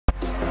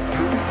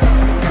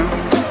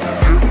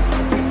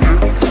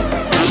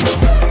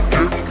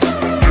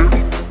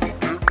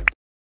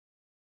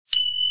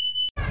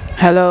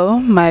Hello,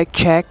 mic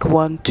check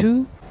 1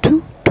 2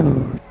 2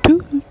 2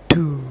 2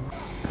 2.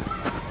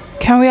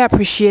 Can we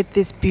appreciate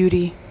this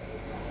beauty?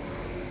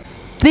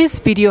 This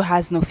video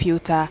has no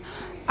filter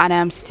and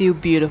I'm still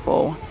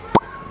beautiful.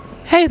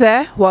 Hey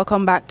there,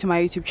 welcome back to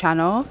my YouTube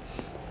channel.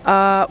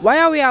 Why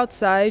are we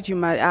outside, you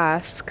might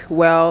ask?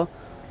 Well,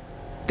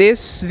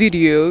 this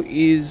video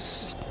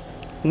is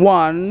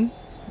one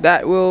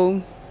that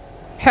will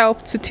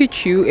help to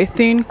teach you a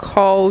thing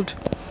called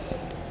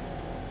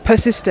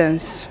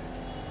persistence,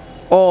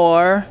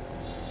 or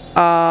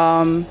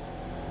yeah,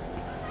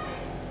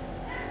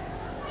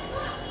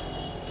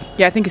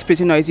 I think it's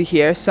pretty noisy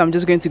here, so I'm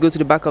just going to go to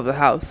the back of the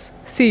house.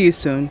 See you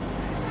soon.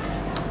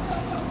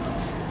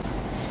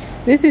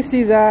 This is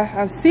Caesar,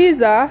 and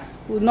Caesar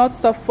will not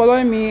stop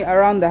following me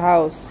around the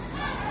house.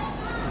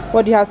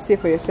 What do you have to say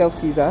for yourself,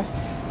 Caesar?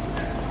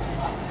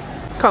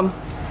 Come.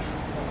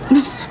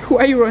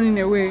 Why are you running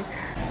away?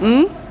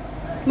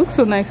 Looks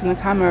so nice in the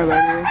camera,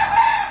 by the way.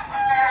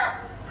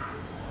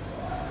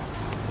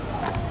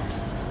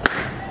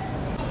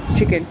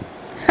 Chicken.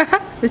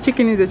 The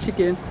chicken is a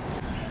chicken.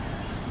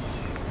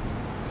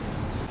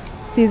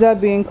 Caesar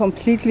being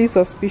completely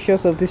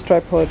suspicious of this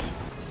tripod.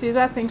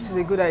 Caesar thinks it's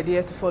a good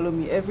idea to follow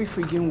me every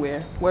friggin'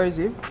 where. Where is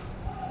he?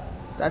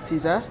 That's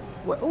Caesar.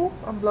 Oh,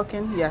 I'm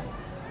blocking. Yeah.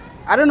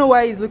 I don't know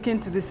why he's looking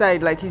to the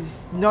side, like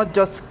he's not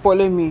just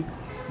following me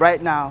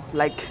right now.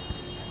 Like,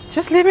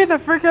 just leave me the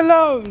frick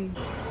alone.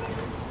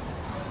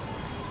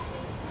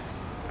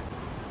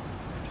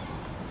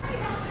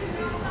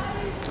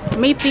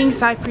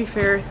 Methinks I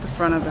prefer the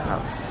front of the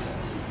house.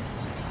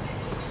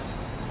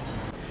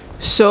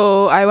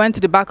 So I went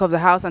to the back of the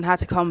house and had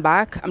to come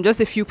back. I'm just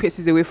a few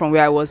paces away from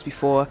where I was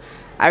before.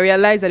 I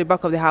realized that the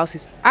back of the house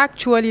is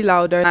actually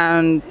louder,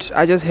 and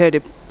I just heard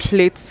a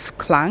plate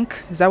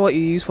clank. Is that what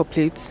you use for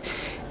plates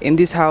in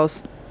this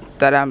house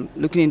that I'm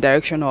looking in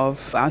direction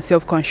of? I'm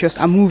self-conscious.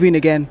 I'm moving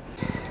again.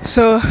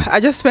 So I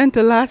just spent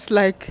the last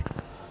like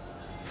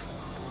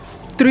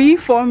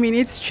 3-4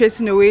 minutes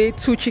chasing away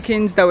 2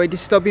 chickens that were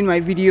disturbing my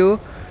video,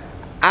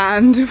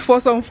 and for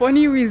some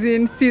funny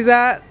reason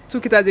Caesar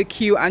took it as a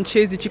cue and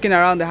chased the chicken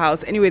around the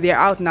house. Anyway, they're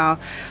out now.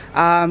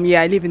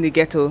 Yeah, I live in the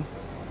ghetto.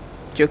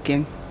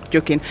 Joking.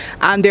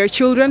 And there are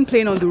children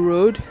playing on the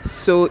road,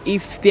 so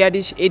if they are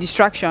a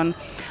distraction,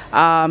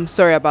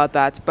 sorry about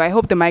that, but I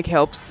hope the mic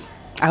helps.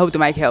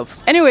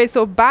 Anyway,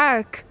 so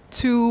back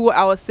to what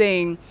I was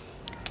saying.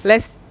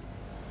 Let's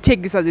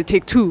take this as a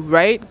take 2,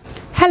 right?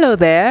 Hello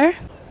there.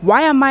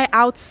 Why am I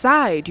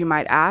outside, you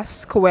might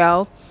ask?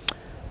 Well,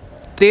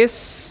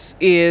 this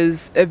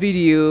is a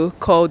video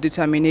called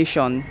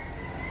Determination.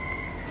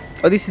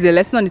 Or this is a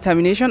lesson on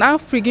determination. I don't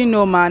friggin'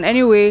 know, man.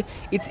 Anyway,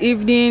 it's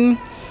evening,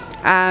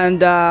 and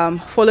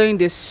following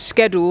the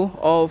schedule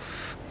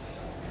of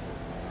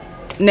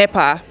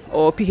NEPA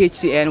or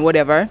PHCN,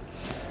 whatever,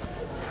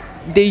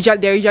 there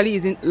usually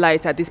isn't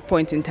light at this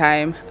point in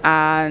time,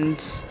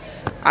 and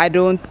I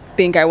don't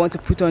think I want to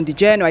put on the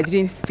gen, or I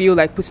didn't feel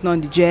like putting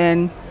on the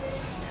gen.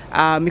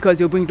 Because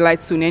they'll bring the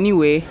lights soon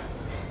anyway.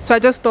 So I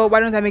just thought,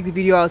 why don't I make the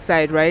video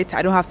outside, right?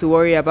 I don't have to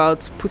worry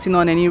about putting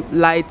on any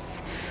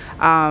lights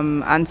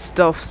and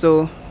stuff.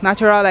 So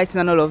natural lighting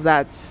and all of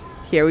that.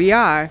 Here we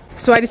are.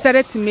 So I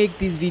decided to make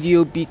this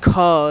video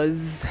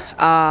because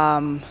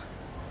I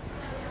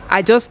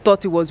just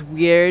thought it was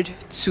weird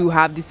to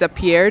have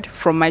disappeared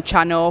from my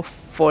channel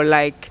for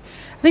like,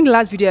 I think the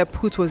last video I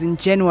put was in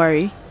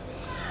January.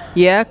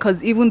 Yeah,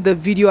 because even the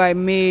video I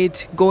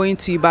made going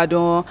to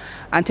Ibadan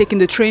and taking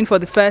the train for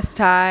the first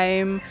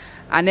time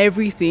and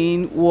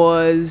everything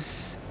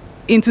was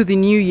into the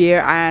new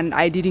year, and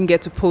I didn't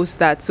get to post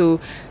that. So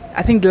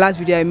I think the last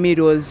video I made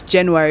was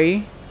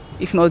January,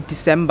 if not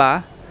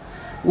December.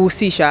 We'll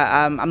see,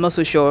 I'm not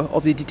so sure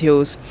of the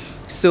details.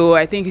 So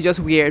I think it's just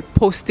weird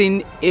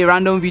posting a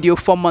random video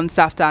 4 months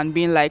after and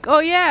being like, oh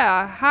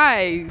yeah,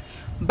 hi,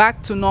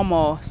 back to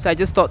normal. So I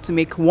just thought to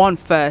make one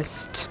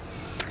first.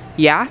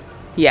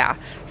 Yeah,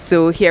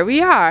 so here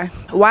we are.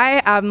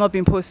 Why I've not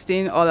been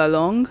posting all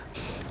along,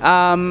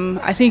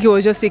 I think it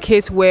was just a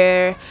case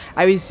where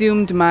I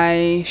resumed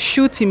my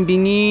shoot in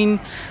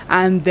Benin,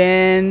 and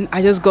then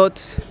I just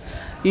got,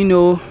 you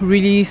know,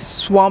 really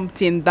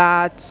swamped in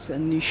that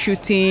and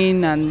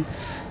shooting and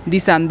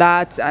this and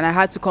that, and I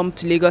had to come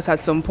to Lagos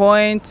at some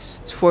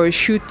point for a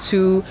shoot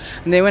too.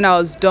 And then when I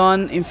was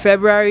done in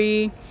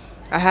February,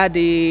 I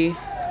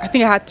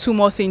think I had 2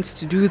 more things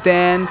to do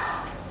then.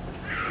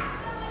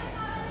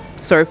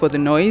 Sorry for the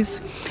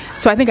noise.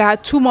 So I think I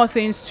had 2 more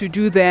things to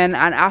do then,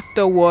 and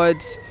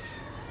afterwards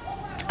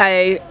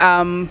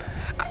I'm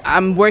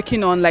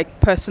working on like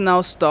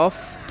personal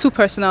stuff, 2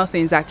 personal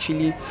things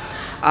actually,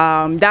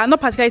 that are not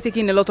particularly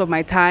taking a lot of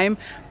my time,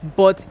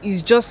 but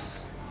it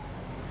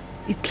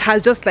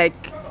has just like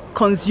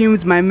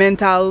consumed my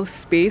mental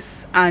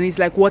space, and it's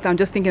like what I'm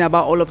just thinking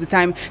about all of the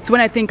time. So when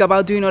I think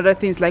about doing other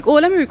things, like, oh,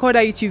 let me record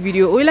that YouTube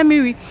video, or let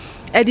me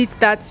edit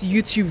that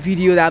YouTube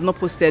video that I've not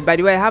posted. By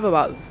the way, I have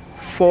about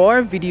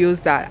 4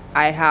 videos that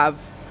I have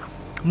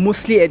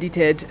mostly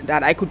edited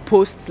that I could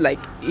post like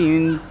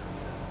in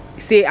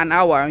say an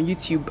hour on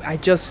YouTube. I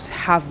just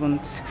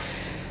haven't.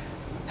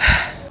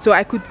 So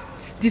I could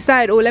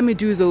decide, oh, let me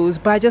do those,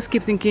 but I just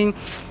keep thinking,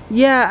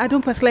 yeah, I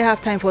don't personally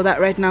have time for that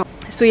right now.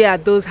 So yeah,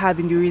 those have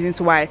been the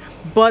reasons why.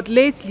 But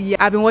lately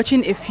I've been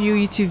watching a few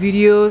YouTube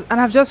videos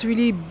and I've just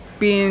really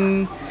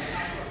been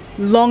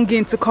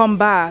longing to come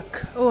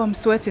back. Oh, I'm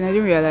sweating, I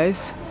didn't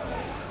realize.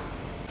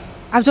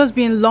 I've just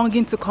been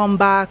longing to come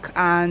back,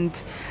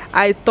 and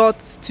I thought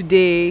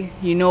today,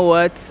 you know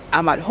what,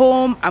 I'm at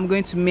home, I'm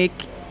going to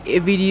make a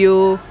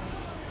video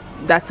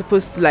that's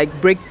supposed to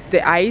like break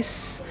the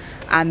ice,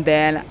 and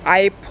then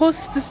I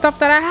post the stuff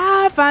that I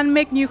have and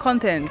make new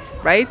content,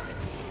 right?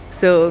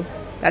 So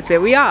that's where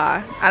we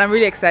are, and I'm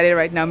really excited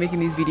right now making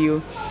this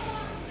video.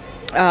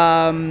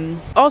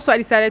 Also, I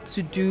decided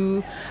to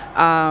do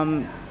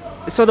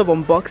sort of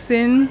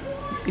unboxing,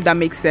 if that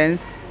makes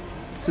sense,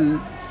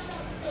 to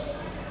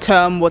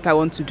term what I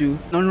want to do.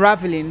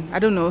 Unraveling, I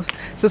don't know.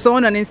 So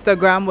someone on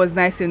Instagram was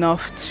nice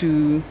enough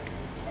to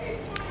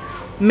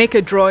make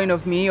a drawing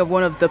of me, of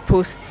one of the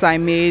posts I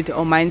made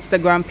on my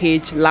Instagram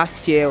page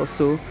last year or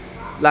so.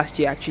 Last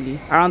year, actually,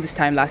 around this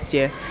time last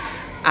year.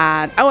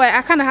 And oh,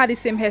 I kind of had the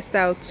same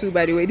hairstyle too,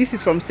 by the way. This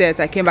is from set.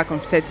 I came back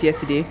from set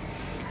yesterday,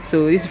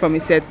 so this is from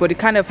a set, but the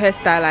kind of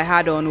hairstyle I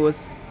had on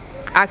was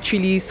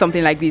actually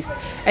something like this.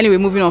 Anyway,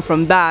 moving on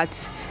from that,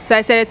 so I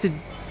decided to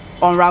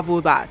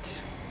unravel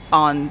that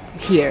on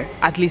here.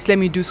 At least let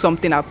me do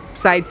something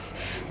besides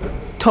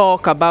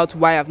talk about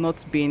why I've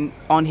not been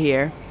on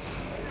here.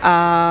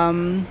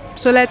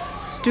 So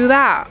let's do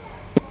that.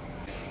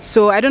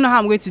 So I don't know how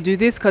I'm going to do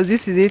this, because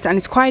this is it, and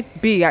it's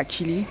quite big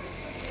actually.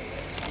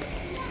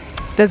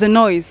 There's a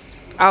noise.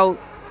 Okay,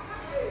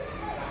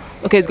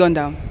 it's gone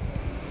down.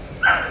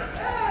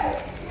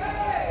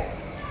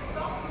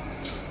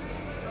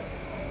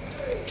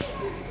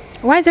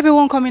 Why is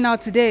everyone coming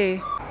out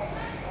today?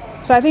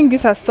 So I think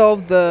this has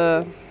solved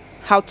the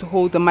how to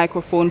hold the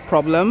microphone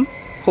problem,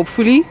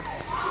 hopefully.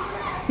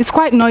 It's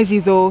quite noisy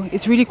though.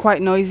 It's really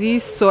quite noisy,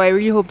 so I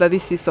really hope that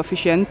this is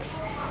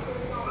sufficient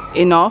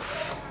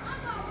enough.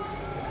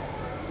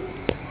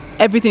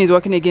 Everything is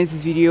working against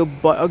this video,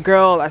 but a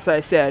girl, as I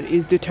said,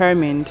 is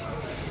determined.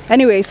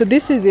 Anyway, so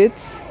this is it.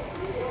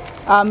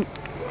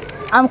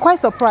 I'm quite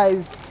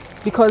surprised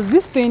because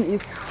this thing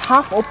is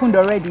half opened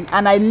already,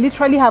 and I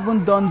literally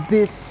haven't done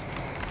this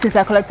since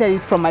I collected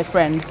it from my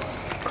friend,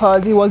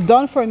 because it was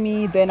done for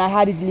me, then I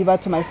had it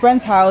delivered to my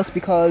friend's house,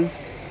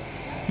 because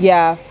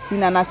yeah,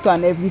 being an actor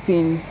and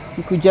everything,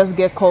 you could just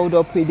get called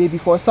up a day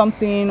before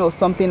something or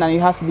something and you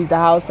have to leave the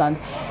house, and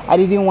I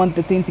didn't want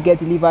the thing to get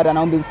delivered and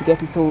I won't be able to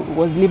get it, so it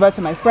was delivered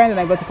to my friend and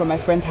I got it from my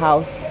friend's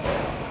house,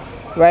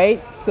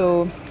 right?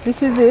 So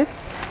this is it,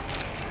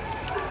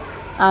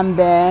 and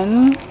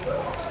then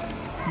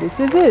this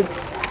is it.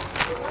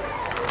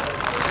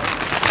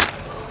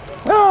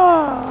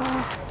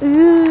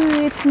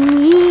 Ooh, it's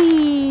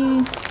me.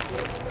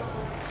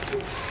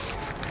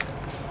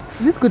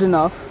 Is this good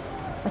enough?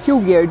 I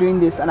feel weird doing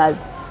this, and I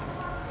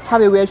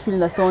have a weird feeling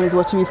that someone is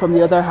watching me from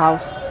the other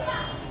house.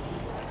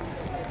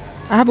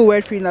 I have a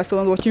weird feeling that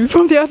someone's watching me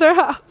from the other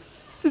house.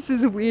 This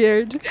is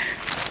weird.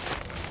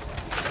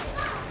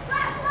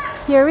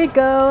 Here we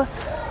go.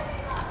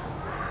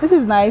 This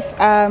is nice.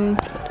 I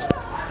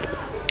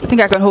think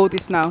I can hold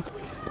this now.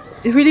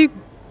 It really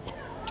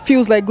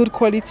feels like good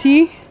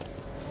quality.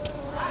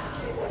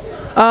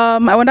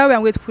 I wonder where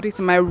I'm going to put it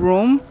in my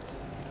room.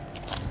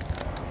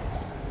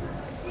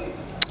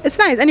 It's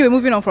nice. Anyway,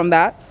 moving on from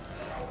that,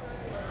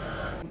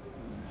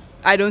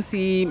 I don't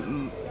see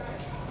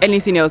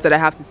anything else that I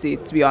have to say,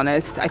 to be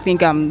honest. I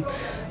think I'm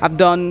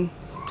done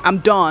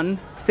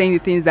saying the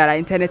things that I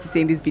intended to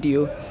say in this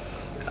video.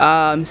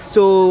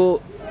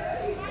 So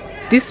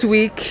this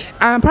week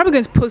I'm probably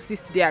going to post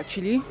this today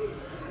actually.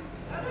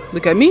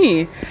 Look at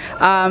me.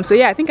 So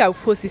yeah, I think I'll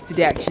post this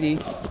today actually.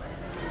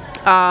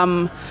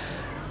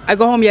 I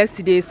got home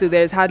yesterday, so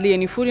there's hardly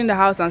any food in the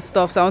house and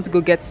stuff, so I want to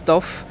go get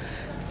stuff.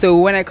 So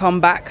when I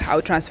come back,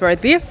 I'll transfer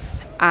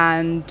this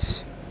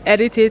and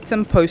edit it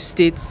and post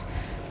it,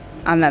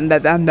 and then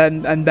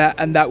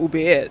that will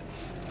be it.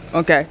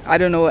 Okay, I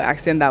don't know what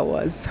accent that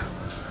was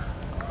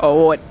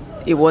or what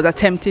it was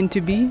attempting to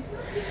be.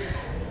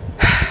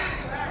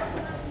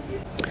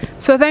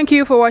 So thank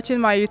you for watching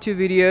my YouTube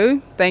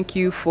video. Thank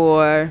you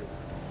for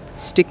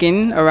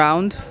sticking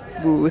around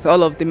with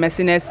all of the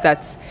messiness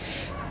that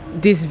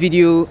this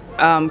video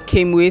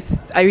came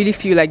with. I really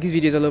feel like this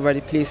video is all over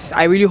the place.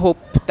 I really hope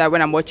that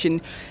when I'm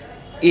watching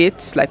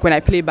it, like when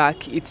I play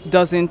back, it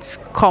doesn't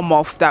come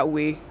off that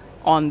way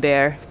on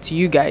there to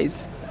you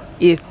guys.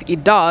 If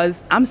it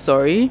does, I'm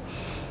sorry.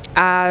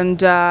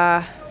 And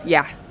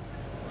yeah,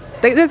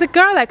 there's a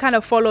girl I kind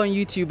of follow on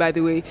YouTube, by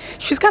the way.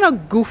 She's kind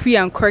of goofy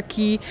and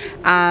quirky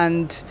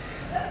and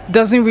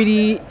doesn't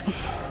really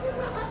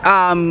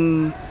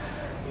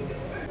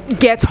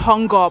get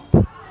hung up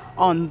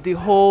on the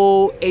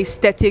whole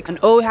aesthetic and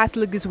oh, it has to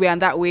look this way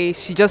and that way.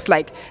 She just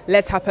like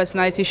lets her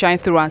personality shine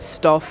through and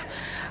stuff.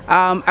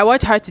 I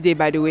watched her today,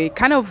 by the way.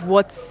 Kind of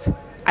what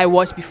I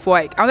watched before.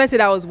 I want to say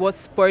that was what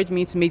spurred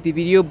me to make the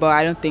video, but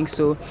I don't think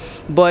so.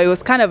 But it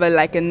was kind of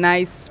like a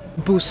nice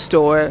boost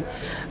or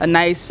a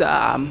nice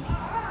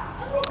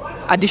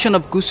addition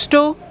of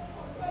gusto,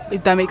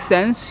 if that makes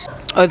sense.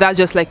 Or that's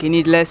just like a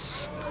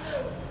needless,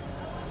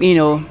 you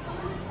know,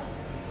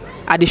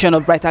 addition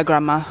of brighter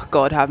grammar.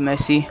 God have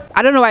mercy.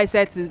 I don't know why I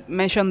said to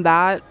mention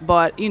that,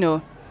 but you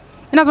know,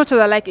 in as much as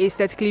I like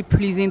aesthetically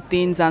pleasing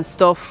things and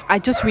stuff, I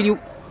just really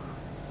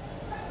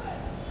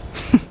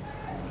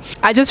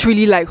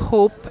like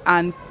hope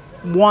and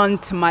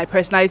want my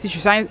personality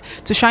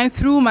to shine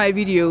through my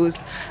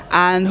videos,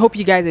 and hope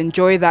you guys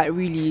enjoy that,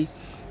 really,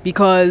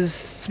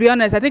 because to be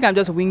honest, I think I'm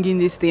just winging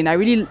this thing. I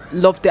really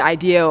love the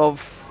idea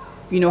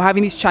of, you know,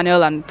 having this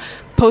channel and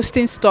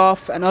posting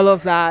stuff and all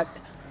of that,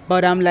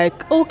 but I'm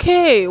like,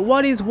 okay,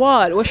 what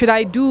should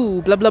I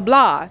do, blah blah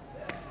blah.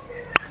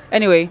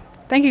 Anyway,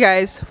 thank you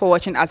guys for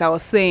watching. As I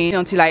was saying,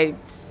 until I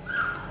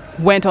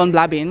went on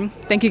blabbing,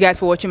 thank you guys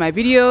for watching my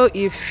video.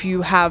 If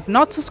you have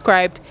not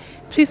subscribed,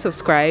 please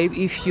subscribe.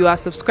 If you are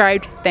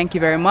subscribed, thank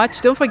you very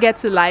much. Don't forget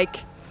to like.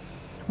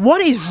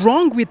 What is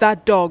wrong with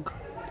that dog?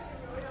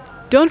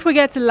 Don't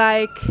forget to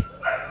like.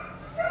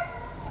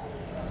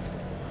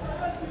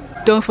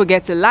 Don't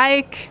forget to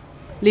like,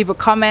 leave a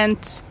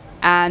comment,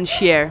 and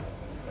share.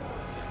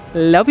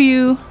 Love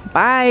you.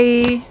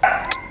 Bye.